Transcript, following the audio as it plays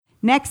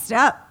Next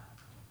up,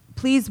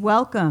 please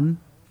welcome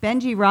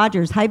Benji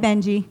Rogers. Hi,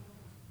 Benji.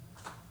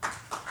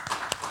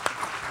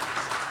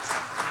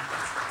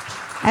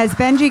 As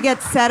Benji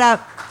gets set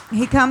up,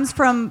 he comes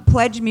from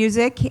Pledge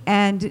Music,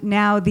 and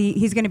now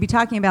he's going to be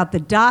talking about the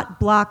Dot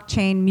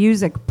Blockchain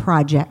Music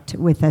Project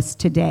with us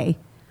today.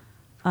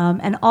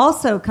 And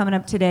also coming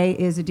up today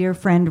is a dear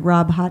friend,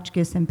 Rob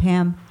Hotchkiss and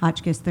Pam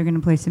Hotchkiss. They're going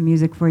to play some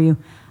music for you,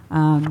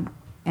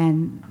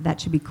 and that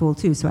should be cool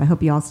too. So I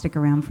hope you all stick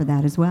around for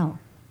that as well.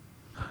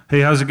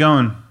 Hey, how's it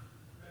going?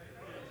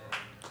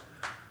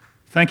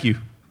 Thank you.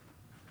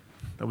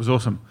 That was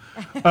awesome.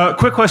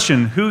 Quick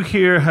question: who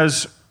here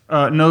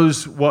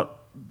knows what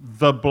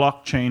the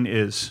blockchain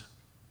is?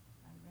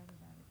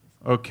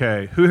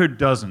 Okay. Who here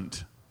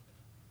doesn't?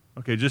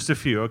 Okay, just a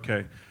few.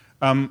 Okay.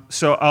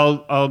 So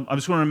I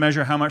just want to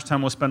measure how much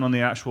time we'll spend on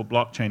the actual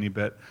blockchainy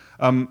bit.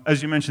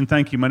 As you mentioned,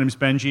 thank you. My name is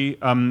Benji.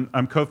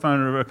 I'm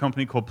co-founder of a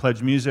company called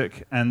Pledge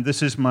Music, and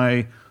this is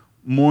my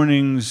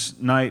mornings,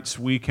 nights,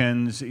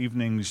 weekends,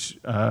 evenings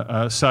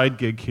side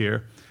gig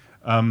here.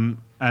 I've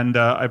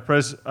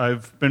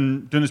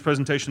been doing this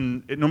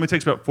presentation. It normally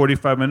takes about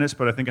 45 minutes,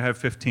 but I think I have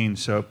 15,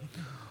 so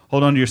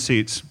hold on to your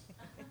seats.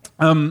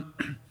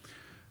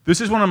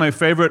 This is one of my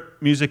favorite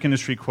music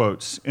industry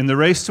quotes. In the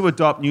race to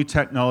adopt new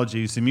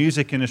technologies, the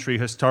music industry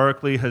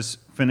historically has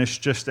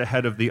finished just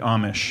ahead of the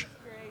Amish.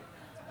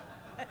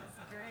 That's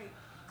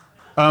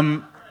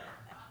great.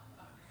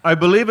 I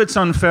believe it's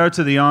unfair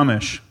to the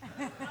Amish.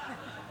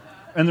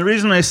 And the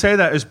reason I say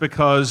that is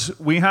because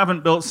we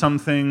haven't built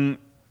something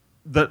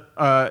that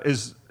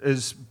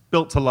is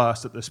built to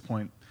last at this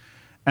point.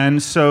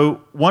 And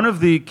so one of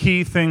the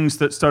key things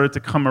that started to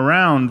come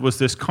around was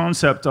this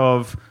concept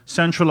of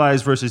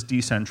centralized versus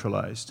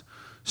decentralized.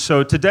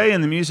 So today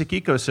in the music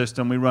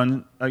ecosystem, we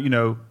run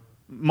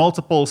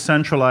multiple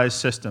centralized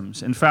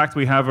systems. In fact,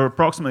 we have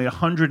approximately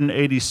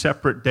 180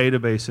 separate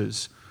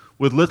databases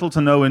with little to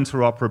no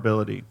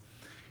interoperability.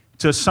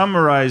 To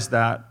summarize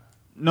that,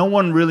 no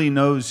one really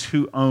knows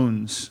who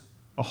owns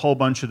a whole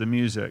bunch of the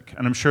music.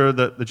 And I'm sure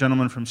that the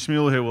gentleman from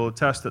Smule here will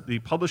attest that the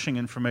publishing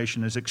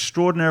information is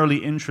extraordinarily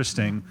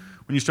interesting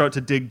when you start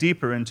to dig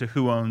deeper into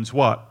who owns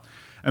what.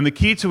 And the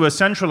key to a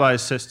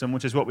centralized system,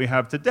 which is what we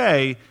have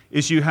today,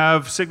 is you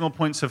have signal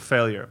points of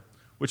failure,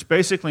 which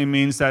basically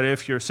means that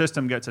if your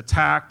system gets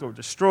attacked or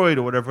destroyed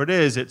or whatever it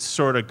is, it's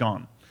sort of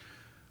gone.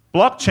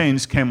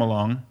 Blockchains came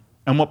along,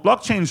 and what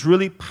blockchains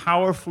really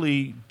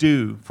powerfully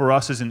do for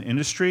us as an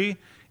industry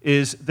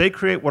is they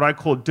create what I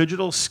call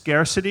digital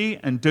scarcity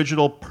and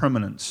digital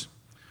permanence.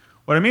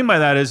 What I mean by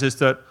that is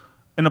that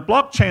in a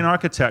blockchain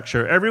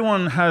architecture,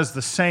 everyone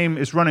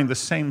is running the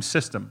same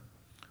system.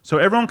 So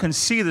everyone can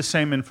see the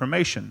same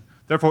information.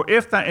 Therefore,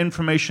 if that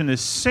information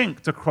is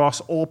synced across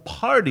all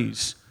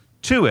parties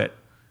to it,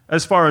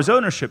 as far as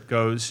ownership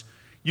goes,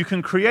 you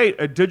can create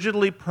a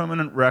digitally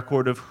permanent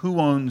record of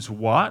who owns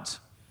what.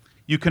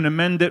 You can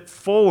amend it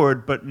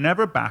forward, but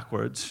never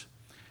backwards.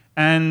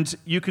 And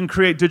you can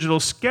create digital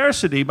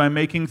scarcity by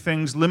making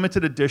things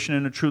limited edition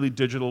in a truly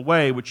digital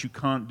way, which you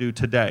can't do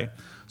today.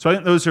 So I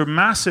think those are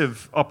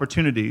massive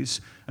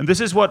opportunities. And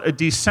this is what a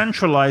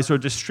decentralized or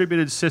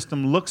distributed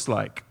system looks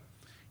like.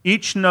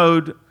 Each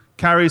node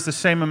carries the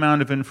same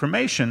amount of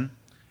information.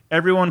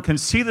 Everyone can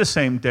see the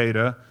same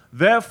data.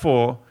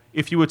 Therefore,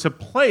 if you were to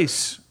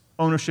place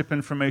ownership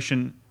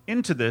information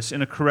into this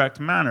in a correct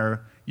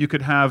manner, you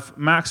could have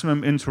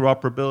maximum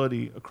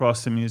interoperability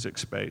across the music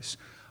space.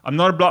 I'm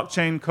not a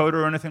blockchain coder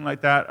or anything like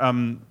that,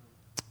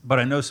 but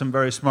I know some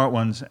very smart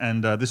ones,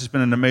 and this has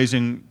been an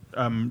amazing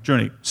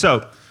journey.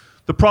 So,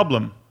 the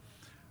problem.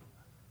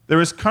 There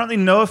is currently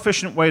no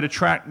efficient way to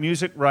track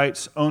music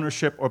rights,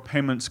 ownership, or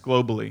payments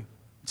globally.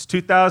 It's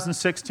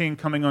 2016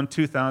 coming on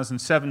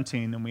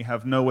 2017, and we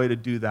have no way to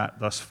do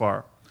that thus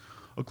far.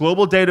 A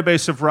global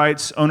database of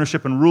rights,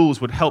 ownership, and rules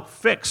would help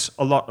fix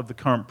a lot of the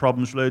current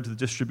problems related to the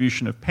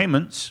distribution of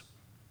payments.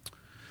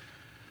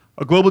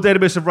 A global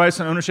database of rights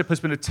and ownership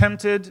has been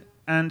attempted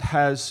and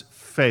has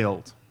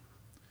failed.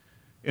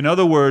 In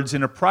other words,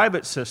 in a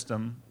private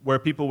system where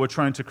people were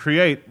trying to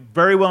create,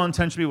 very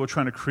well-intentioned people were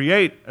trying to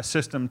create a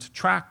system to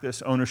track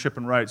this ownership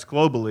and rights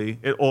globally,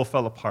 it all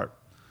fell apart.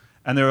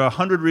 And there are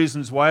 100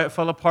 reasons why it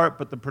fell apart,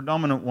 but the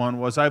predominant one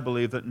was, I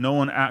believe, that no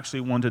one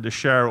actually wanted to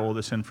share all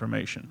this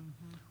information,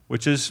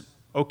 which is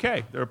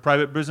okay. There are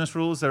private business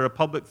rules, there are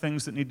public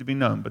things that need to be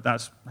known, but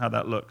that's how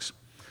that looks.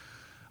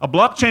 A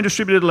blockchain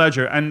distributed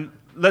ledger, and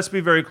let's be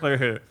very clear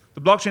here.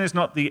 The blockchain is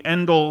not the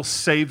end-all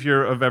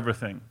savior of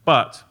everything.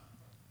 But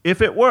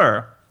if it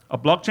were, a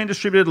blockchain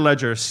distributed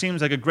ledger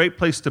seems like a great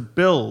place to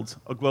build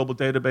a global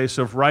database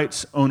of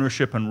rights,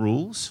 ownership, and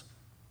rules.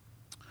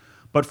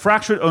 But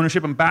fractured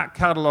ownership and back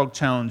catalog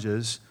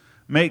challenges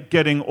make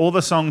getting all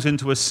the songs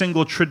into a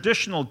single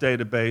traditional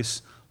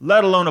database,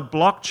 let alone a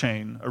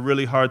blockchain, a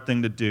really hard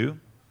thing to do.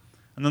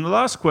 And then the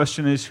last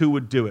question is, who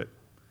would do it?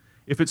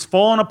 If it's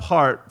fallen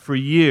apart for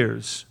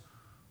years,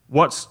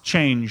 what's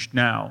changed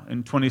now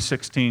in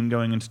 2016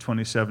 going into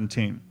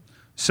 2017?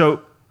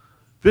 So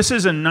this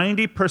is a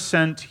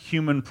 90%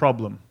 human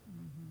problem.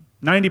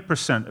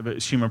 90% of it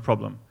is human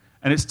problem.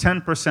 and it's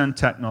 10%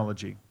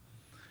 technology.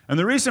 And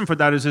the reason for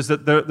that is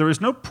that there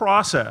is no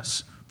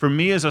process for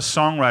me as a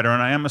songwriter,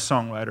 and I am a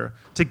songwriter,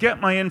 to get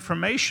my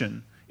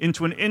information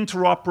into an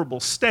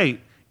interoperable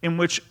state in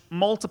which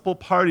multiple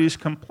parties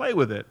can play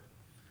with it.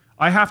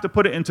 I have to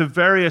put it into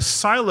various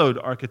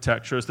siloed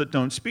architectures that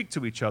don't speak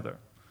to each other.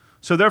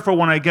 So therefore,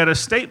 when I get a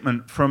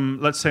statement from,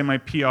 let's say, my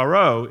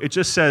PRO, it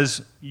just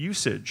says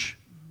usage.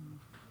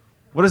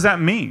 What does that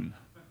mean,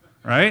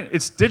 right?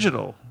 It's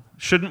digital.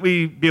 Shouldn't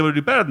we be able to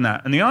do better than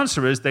that? And the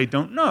answer is they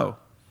don't know.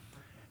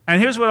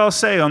 And here's what I'll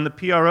say on the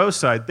PRO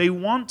side. They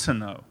want to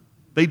know.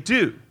 They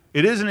do.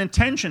 It is an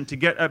intention to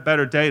get at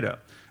better data.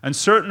 And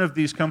certain of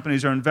these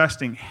companies are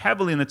investing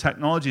heavily in the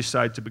technology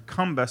side to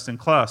become best in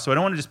class. So I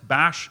don't want to just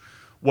bash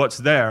what's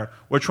there.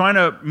 We're trying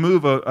to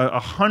move a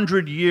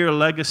 100-year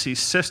legacy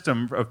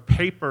system of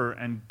paper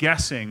and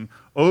guessing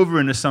over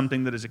into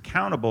something that is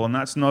accountable, and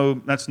that's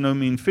no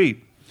mean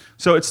feat.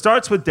 So it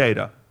starts with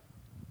data.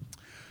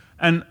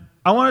 And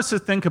I want us to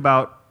think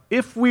about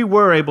if we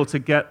were able to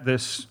get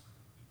this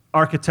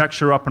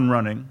architecture up and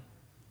running,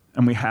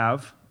 and we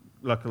have,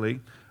 luckily,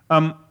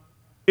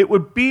 it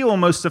would be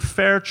almost a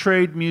fair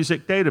trade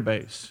music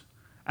database,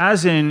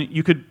 as in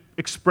you could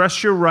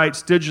express your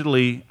rights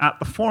digitally at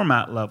the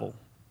format level.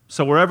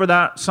 So wherever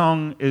that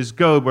song is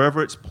goed,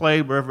 wherever it's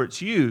played, wherever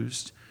it's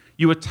used,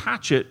 you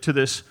attach it to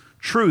this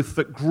truth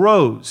that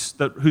grows,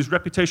 whose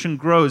reputation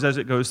grows as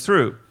it goes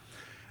through.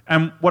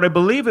 And what I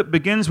believe it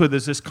begins with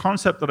is this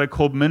concept that I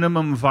call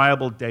minimum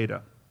viable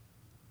data.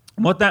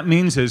 And what that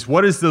means is,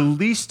 what is the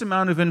least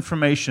amount of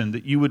information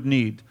that you would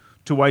need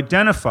to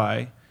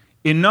identify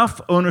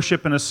enough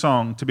ownership in a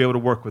song to be able to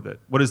work with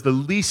it? What is the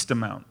least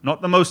amount?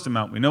 Not the most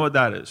amount, we know what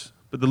that is,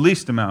 but the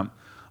least amount.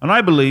 And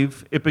I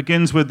believe it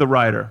begins with the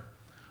writer.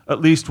 At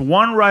least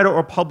one writer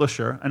or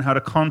publisher and how to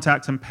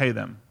contact and pay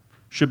them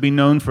should be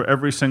known for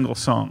every single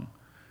song.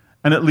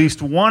 And at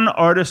least one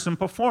artist and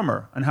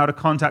performer and how to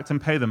contact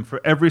and pay them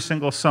for every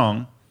single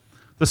song,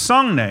 the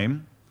song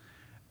name,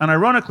 and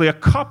ironically, a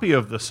copy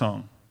of the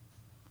song.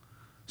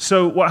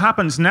 So what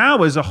happens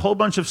now is a whole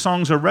bunch of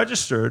songs are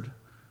registered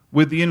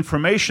with the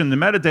information, the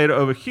metadata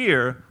over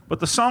here, but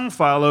the song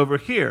file over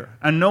here,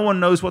 and no one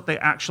knows what they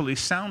actually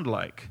sound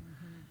like.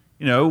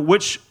 You know,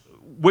 which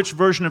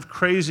version of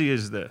Crazy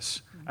is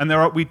this?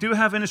 And we do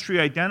have industry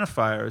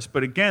identifiers,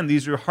 but again,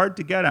 these are hard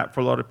to get at for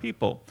a lot of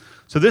people.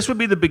 So this would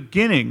be the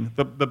beginning,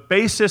 the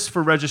basis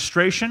for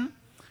registration,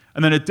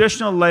 and then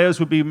additional layers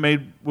would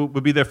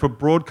be there for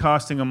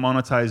broadcasting and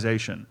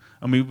monetization.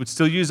 And we would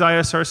still use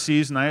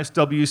ISRCs and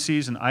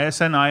ISWCs and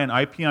ISNI and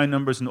IPI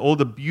numbers and all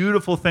the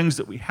beautiful things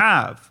that we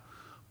have,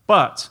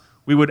 but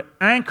we would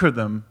anchor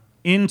them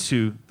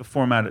into the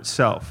format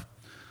itself.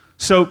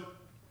 So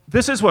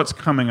this is what's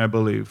coming, I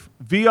believe.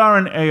 VR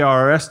and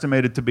AR are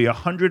estimated to be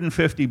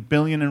 $150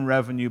 billion in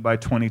revenue by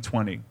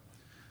 2020.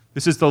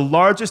 This is the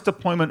largest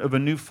deployment of a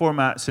new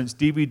format since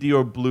DVD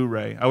or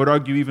Blu-ray. I would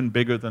argue even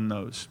bigger than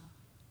those.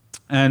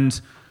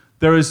 And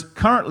there is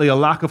currently a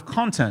lack of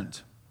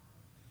content.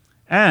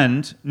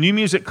 And new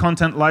music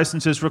content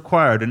licenses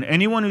required. And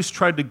anyone who's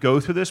tried to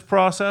go through this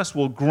process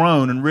will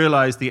groan and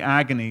realize the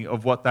agony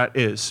of what that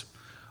is.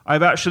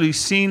 I've actually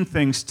seen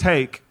things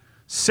take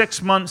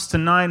 6 months to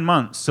 9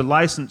 months to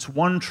license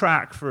one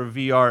track for a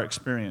VR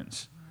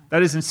experience.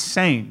 That is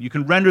insane. You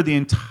can render the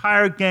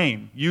entire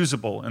game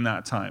usable in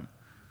that time.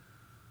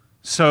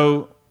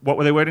 So what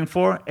were they waiting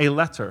for? A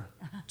letter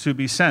to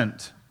be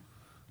sent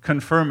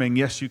confirming,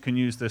 yes, you can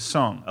use this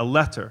song. A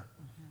letter,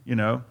 you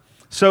know.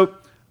 So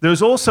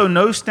there's also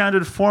no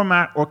standard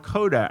format or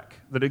codec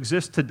that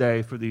exists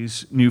today for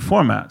these new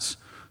formats.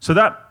 So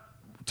that,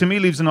 to me,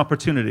 leaves an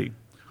opportunity.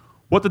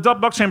 What the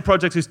Blockchain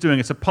Project is doing,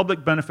 it's a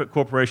public benefit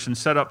corporation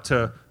set up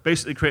to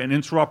basically create an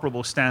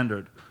interoperable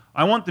standard.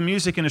 I want the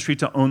music industry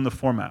to own the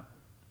format.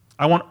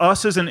 I want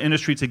us as an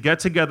industry to get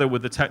together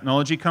with the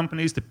technology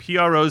companies, the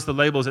PROs, the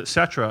labels, et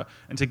cetera,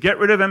 and to get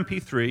rid of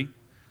MP3,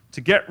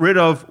 to get rid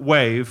of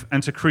WAVE,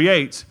 and to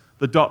create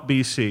the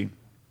 .bc.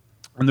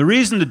 And the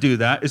reason to do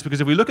that is because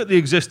if we look at the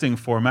existing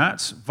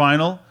formats,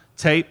 vinyl,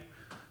 tape,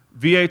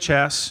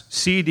 VHS,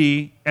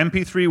 CD,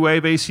 MP3,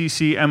 WAVE,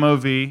 ACC,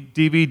 MOV,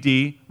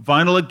 DVD,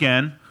 vinyl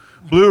again,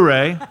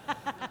 Blu-ray,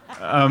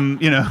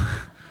 you know.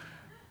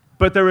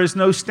 But there is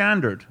no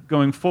standard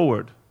going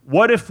forward.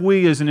 What if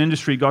we as an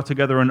industry got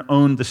together and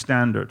owned the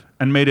standard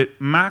and made it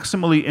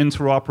maximally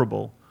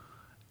interoperable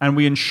and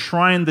we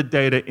enshrined the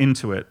data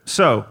into it?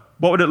 So,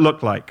 what would it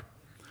look like?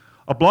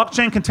 A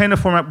blockchain container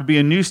format would be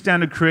a new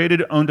standard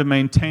created, owned, and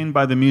maintained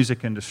by the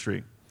music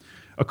industry.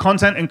 All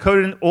content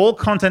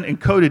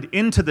encoded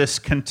into this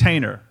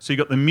container, so you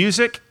got the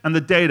music and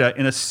the data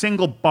in a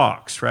single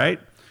box, right?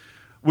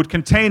 Would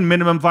contain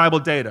minimum viable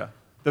data.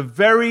 The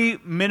very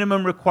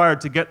minimum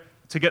required to get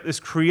this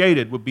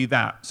created would be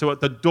that. So at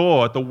the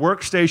door, at the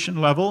workstation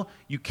level,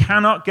 you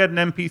cannot get an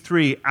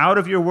MP3 out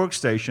of your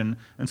workstation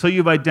until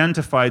you've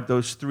identified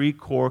those three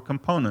core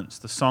components: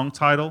 the song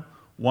title,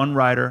 one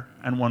writer,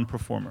 and one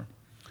performer.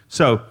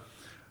 So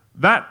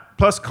that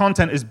plus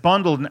content is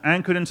bundled and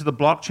anchored into the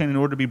blockchain in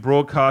order to be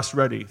broadcast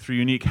ready through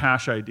unique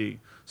hash ID.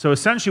 So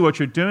essentially what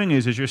you're doing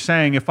is you're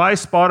saying, if I,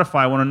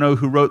 Spotify, want to know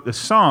who wrote this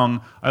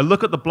song, I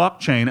look at the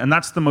blockchain, and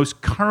that's the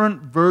most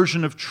current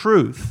version of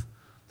truth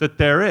that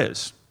there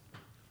is.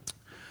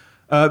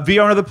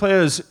 VR and other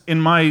players, is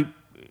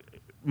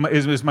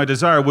my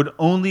desire, would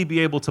only be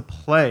able to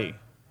play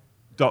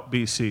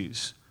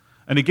 .bcs.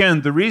 And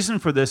again, the reason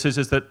for this is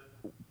that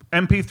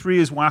MP3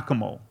 is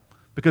whack-a-mole,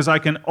 because I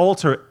can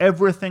alter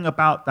everything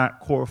about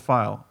that core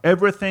file.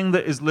 Everything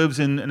that lives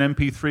in an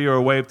MP3 or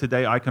a WAV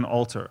today, I can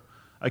alter.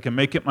 I can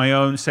make it my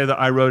own, say that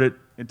I wrote it,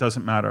 it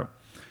doesn't matter.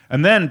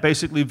 And then,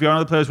 basically, VR and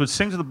other players would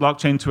sync to the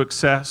blockchain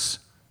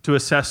to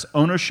assess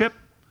ownership,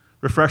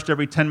 refreshed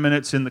every 10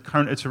 minutes in the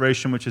current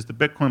iteration, which is the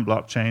Bitcoin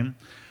blockchain.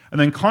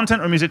 And then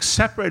content or music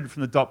separated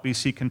from the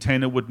 .bc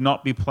container would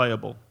not be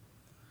playable.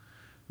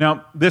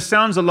 Now, this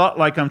sounds a lot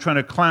like I'm trying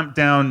to clamp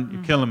down.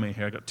 You're killing me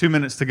here. I got 2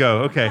 minutes to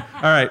go. Okay,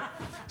 all right.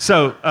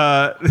 So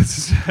this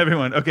is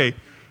everyone. Okay,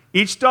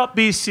 each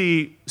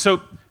 .bc.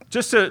 So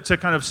just to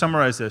kind of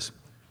summarize this,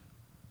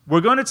 we're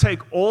going to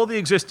take all the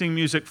existing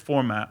music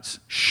formats,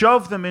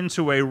 shove them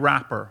into a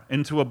wrapper,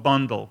 into a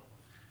bundle,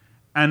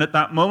 and at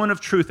that moment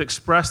of truth,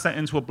 express that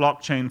into a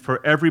blockchain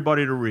for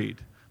everybody to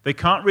read. They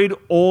can't read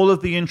all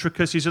of the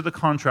intricacies of the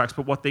contracts,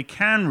 but what they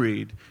can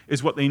read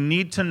is what they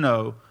need to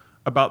know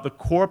about the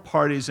core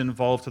parties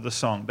involved to the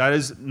song. That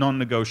is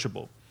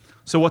non-negotiable.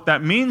 So what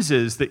that means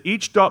is that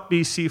each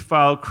 .bc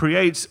file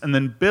creates and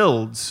then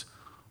builds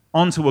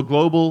onto a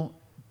global,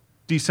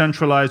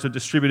 decentralized, or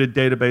distributed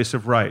database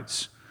of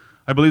rights.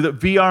 I believe that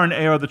VR and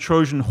AR are the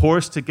Trojan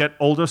horse to get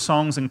older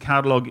songs and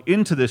catalog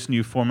into this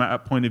new format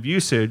at point of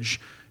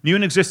usage. New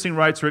and existing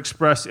rights are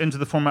expressed into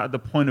the format at the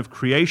point of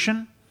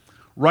creation.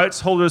 Rights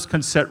holders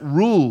can set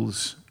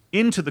rules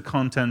into the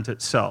content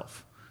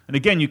itself. And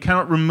again, you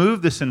cannot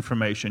remove this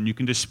information. You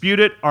can dispute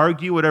it,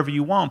 argue whatever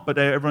you want, but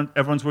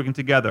everyone's working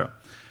together.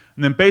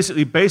 And then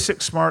basically,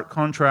 basic smart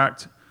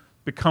contract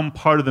become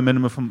part of the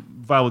minimum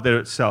viable data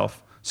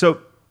itself.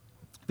 So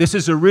this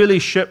is a really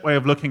shit way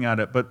of looking at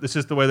it, but this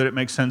is the way that it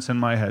makes sense in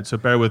my head, so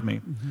bear with me.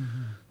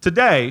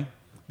 Today,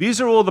 these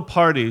are all the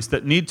parties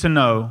that need to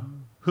know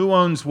who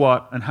owns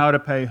what and how to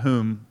pay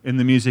whom in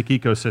the music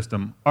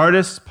ecosystem.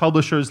 Artists,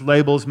 publishers,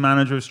 labels,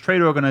 managers,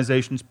 trade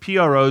organizations,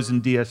 PROs,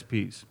 and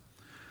DSPs.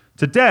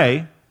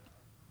 Today,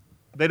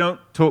 they don't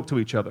talk to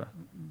each other.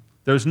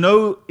 There's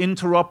no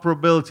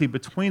interoperability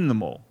between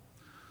them all.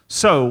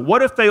 So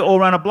what if they all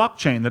ran a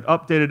blockchain that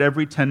updated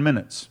every 10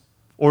 minutes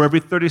or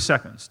every 30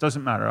 seconds?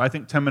 Doesn't matter. I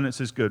think 10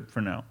 minutes is good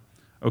for now.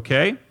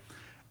 Okay?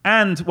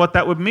 And what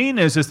that would mean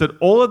is that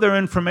all of their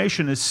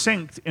information is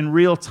synced in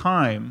real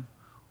time,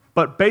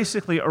 but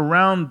basically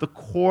around the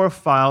core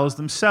files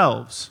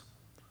themselves.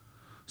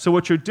 So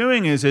what you're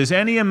doing is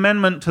any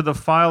amendment to the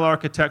file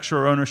architecture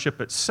or ownership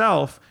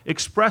itself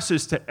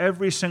expresses to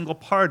every single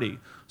party.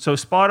 So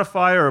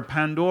Spotify or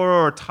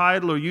Pandora or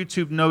Tidal or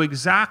YouTube know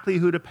exactly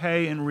who to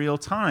pay in real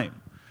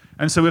time.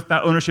 And so if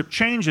that ownership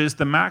changes,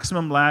 the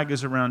maximum lag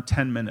is around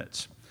 10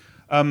 minutes.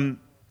 I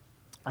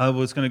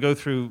was going to go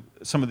through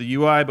some of the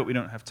UI, but we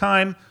don't have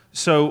time.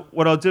 So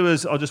what I'll do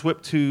is I'll just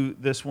whip to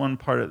this one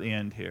part at the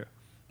end here.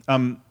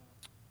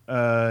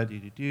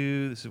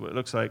 This is what it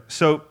looks like.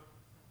 So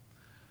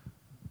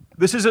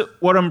this is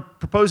what I'm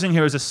proposing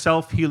here is a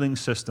self-healing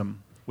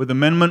system with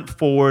amendment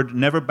forward,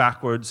 never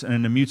backwards, and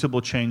an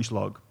immutable change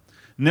log.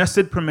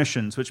 Nested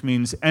permissions, which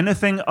means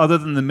anything other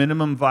than the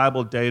minimum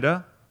viable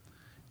data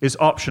is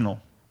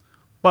optional.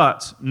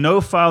 But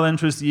no file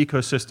enters the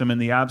ecosystem in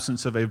the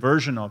absence of a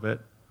version of it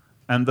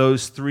and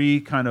those three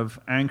kind of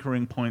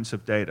anchoring points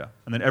of data.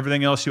 And then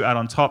everything else you add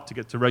on top to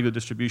get to regular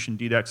distribution,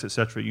 DDEX, et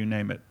cetera, you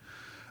name it.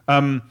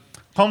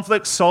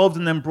 Conflicts solved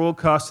and then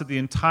broadcast to the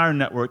entire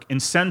network,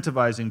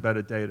 incentivizing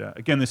better data.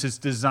 Again, this is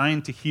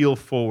designed to heal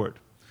forward.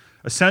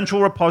 A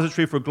central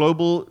repository for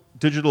global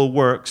digital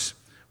works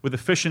with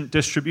efficient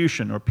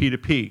distribution, or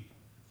P2P.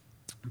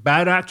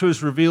 Bad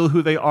actors reveal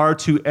who they are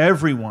to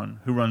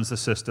everyone who runs the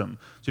system.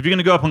 So if you're going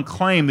to go up and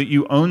claim that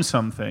you own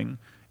something,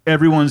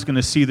 everyone's going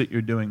to see that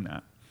you're doing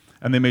that.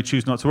 And they may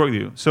choose not to work with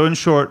you. So in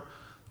short,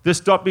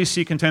 this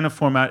 .bc container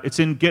format, it's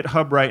in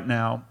GitHub right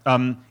now.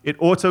 It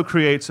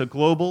auto-creates a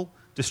global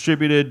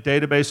distributed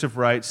database of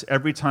rights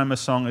every time a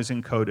song is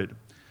encoded.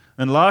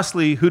 And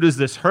lastly, who does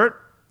this hurt?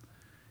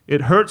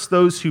 It hurts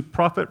those who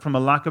profit from a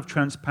lack of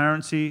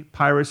transparency,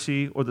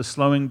 piracy, or the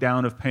slowing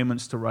down of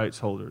payments to rights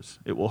holders.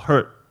 It will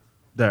hurt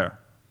there.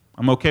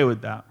 I'm okay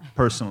with that,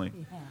 personally.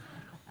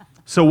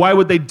 So why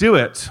would they do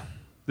it?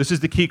 This is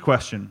the key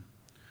question.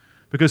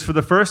 Because for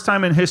the first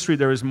time in history,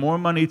 there is more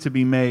money to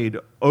be made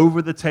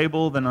over the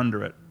table than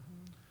under it.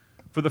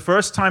 For the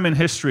first time in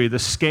history, the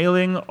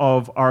scaling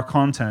of our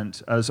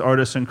content as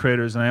artists and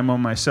creators, and I am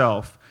one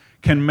myself,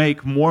 can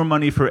make more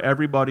money for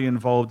everybody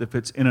involved if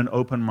it's in an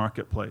open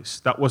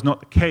marketplace. That was not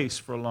the case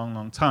for a long,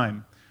 long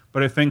time.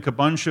 But I think a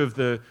bunch of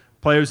the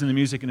players in the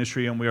music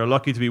industry, and we are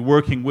lucky to be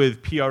working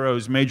with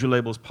PROs, major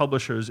labels,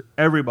 publishers,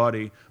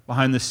 everybody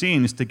behind the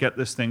scenes to get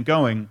this thing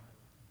going,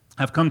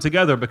 have come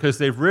together because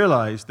they've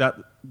realized that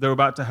they're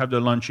about to have their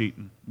lunch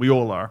eaten. We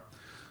all are.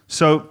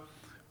 So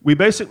we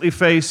basically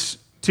face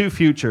two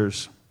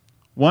futures.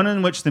 One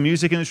in which the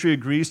music industry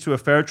agrees to a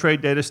fair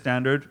trade data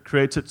standard,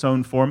 creates its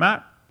own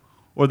format,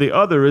 or the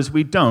other is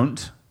we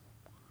don't.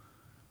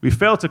 We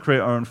fail to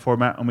create our own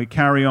format, and we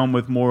carry on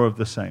with more of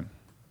the same.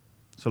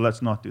 So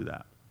let's not do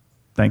that.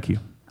 Thank you.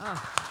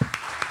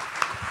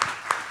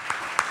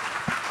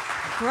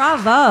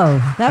 Bravo.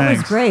 That was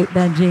Thanks. great,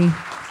 Benji.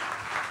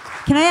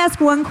 Can I ask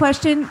one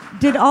question?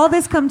 Did all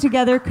this come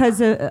together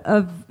because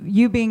of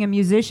you being a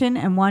musician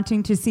and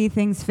wanting to see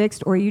things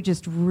fixed, or are you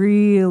just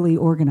really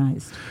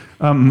organized?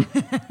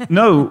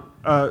 No.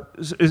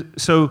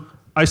 So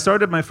I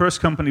started my first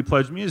company,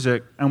 Pledge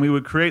Music, and we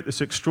would create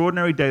this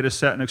extraordinary data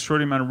set and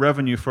extraordinary amount of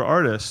revenue for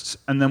artists.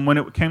 And then when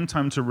it came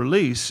time to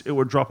release, it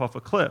would drop off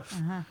a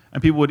cliff.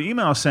 And people would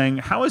email saying,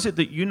 how is it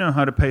that you know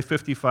how to pay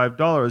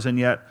 $55 and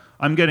yet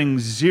I'm getting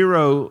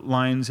 0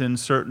 lines in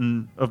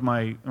certain of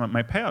my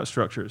payout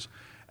structures?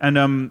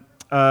 And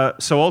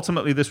so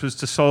ultimately, this was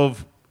to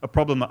solve a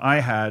problem that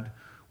I had.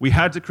 We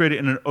had to create it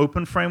in an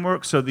open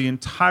framework, so the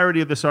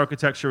entirety of this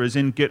architecture is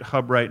in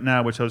GitHub right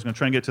now, which I was going to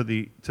try and get to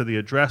the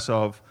address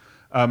of,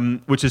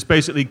 which is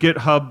basically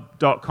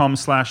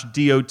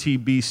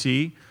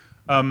github.com/dotbc.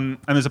 And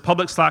there's a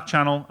public Slack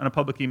channel and a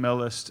public email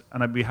list,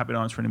 and I'd be happy to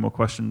answer any more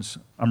questions.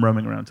 I'm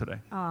roaming around today.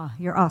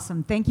 You're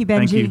awesome. Thank you,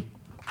 Benji. Thank you.